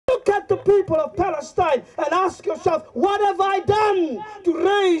the people of Palestine and ask yourself, what have I done to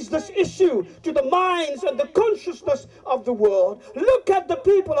raise this issue to the minds and the consciousness of the world? Look at the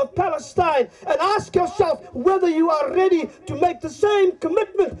people of Palestine and ask yourself whether you are ready to make the same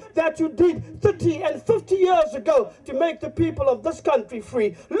commitment that you did 30 and 50 years ago to make the people of this country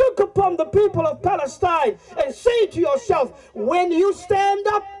free. Look upon the people of Palestine and say to yourself, when you stand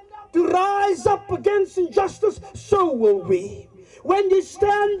up to rise up against injustice, so will we. When you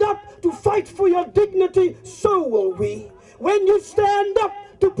stand up to fight for your dignity, so will we. When you stand up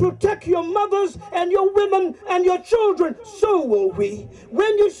to protect your mothers and your women and your children, so will we.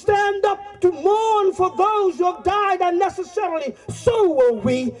 When you stand up to mourn for those who have died unnecessarily, so will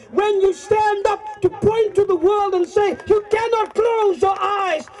we. When you stand up to point to the world and say, you cannot close your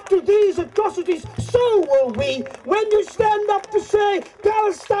eyes to these atrocities, so will we. When you stand up to say,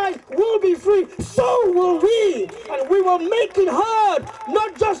 Palestine will be free, so will we. And we will make it heard,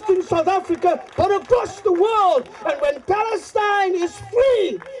 not just in South Africa, but across the world. And when Palestine is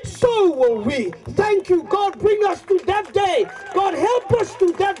free, so will we. Thank you. God, bring us to that day. God, help us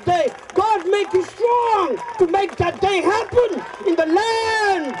to that day. God, make it strong to make that day happen in the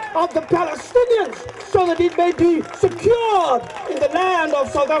land of the Palestinians so that it may be secured in the land of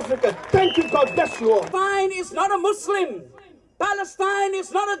South Africa. Thank you. God bless you all. Palestine is not a Muslim. Palestine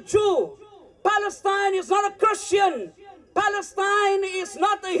is not a Jew. Palestine is not a Christian. Palestine is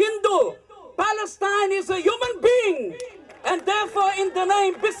not a Hindu. Palestine is a human being. And therefore, in the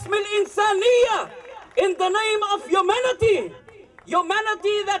name Bismil Insaniya, in the name of humanity,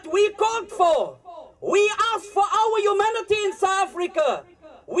 humanity that we called for, we asked for our humanity in South Africa.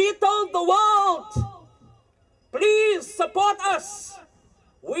 We told the world, please support us.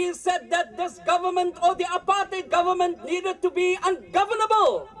 We said that this government or the apartheid government needed to be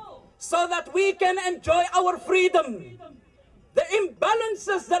ungovernable so that we can enjoy our freedom. The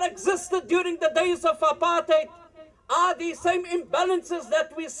imbalances that existed during the days of apartheid are the same imbalances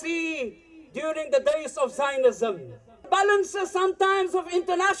that we see during the days of Zionism. Balances sometimes of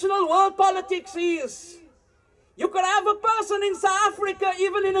international world politics is, you could have a person in South Africa,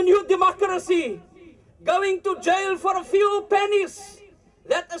 even in a new democracy, going to jail for a few pennies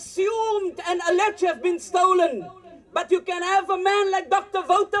that assumed and alleged have been stolen. But you can have a man like Dr.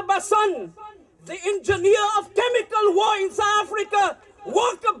 Wouter Basson, the engineer of chemical war in South Africa,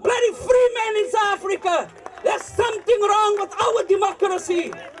 walk a bloody free man in South Africa. There's something wrong with our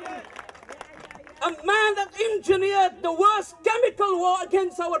democracy. A man that engineered the worst chemical war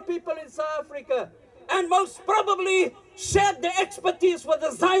against our people in South Africa, and most probably shared the expertise with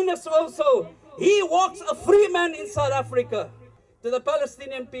the Zionists also. He walks a free man in South Africa. To the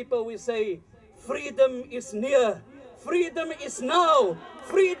Palestinian people we say, freedom is near. Freedom is now.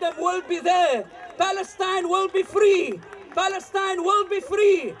 Freedom will be there. Palestine will be free. Palestine will be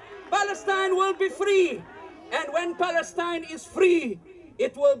free. Palestine will be free. And when Palestine is free,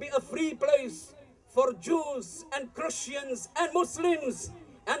 it will be a free place for Jews and Christians and Muslims.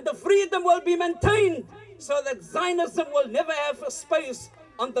 And the freedom will be maintained so that Zionism will never have a space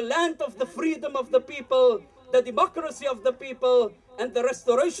on the land of the freedom of the people, the democracy of the people, and the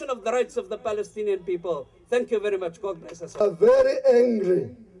restoration of the rights of the Palestinian people. Thank you very much. God bless us. I'm very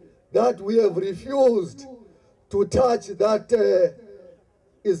angry that we have refused to touch that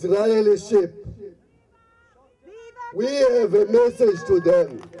Israeli ship. We have a message to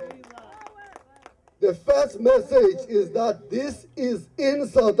them. The first message is that this is in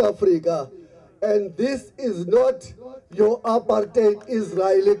South Africa, and this is not your apartheid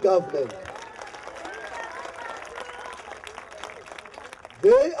Israeli government.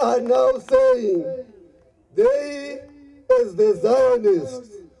 They are now saying they, as the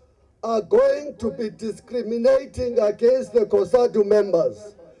Zionists, are going to be discriminating against the COSATU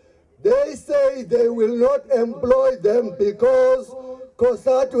members. They say they will not employ them because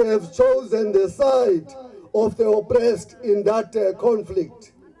COSATU have chosen the side of the oppressed in that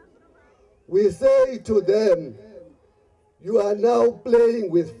conflict. We say to them, you are now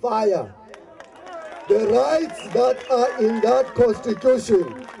playing with fire. The rights that are in that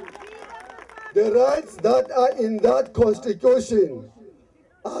constitution, the rights that are in that constitution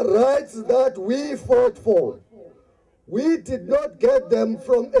are rights that we fought for. We did not get them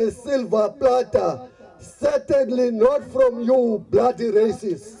from a silver platter, certainly not from you bloody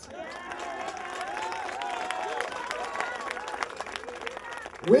racists.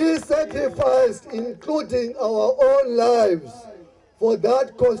 We sacrificed, including our own lives, for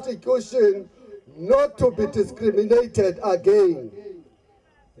that constitution not to be discriminated again.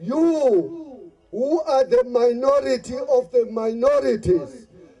 You, who are the minority of the minorities,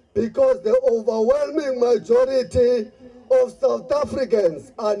 because the overwhelming majority of South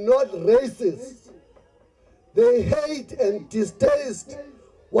Africans are not racist. They hate and distaste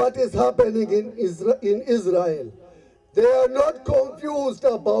what is happening in Israel. They are not confused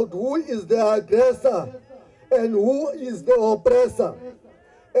about who is the aggressor and who is the oppressor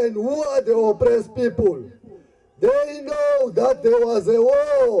and who are the oppressed people. They know that there was a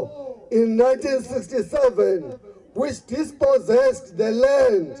war in 1967 which dispossessed the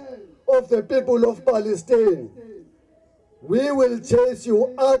land of the people of Palestine. We will chase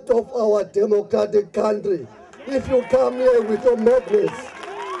you out of our democratic country if you come here with your madness.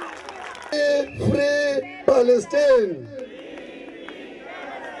 Free Palestine!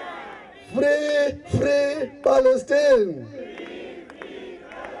 Free Palestine!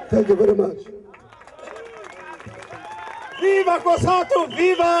 Thank you very much. Viva COSATU!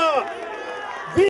 Viva!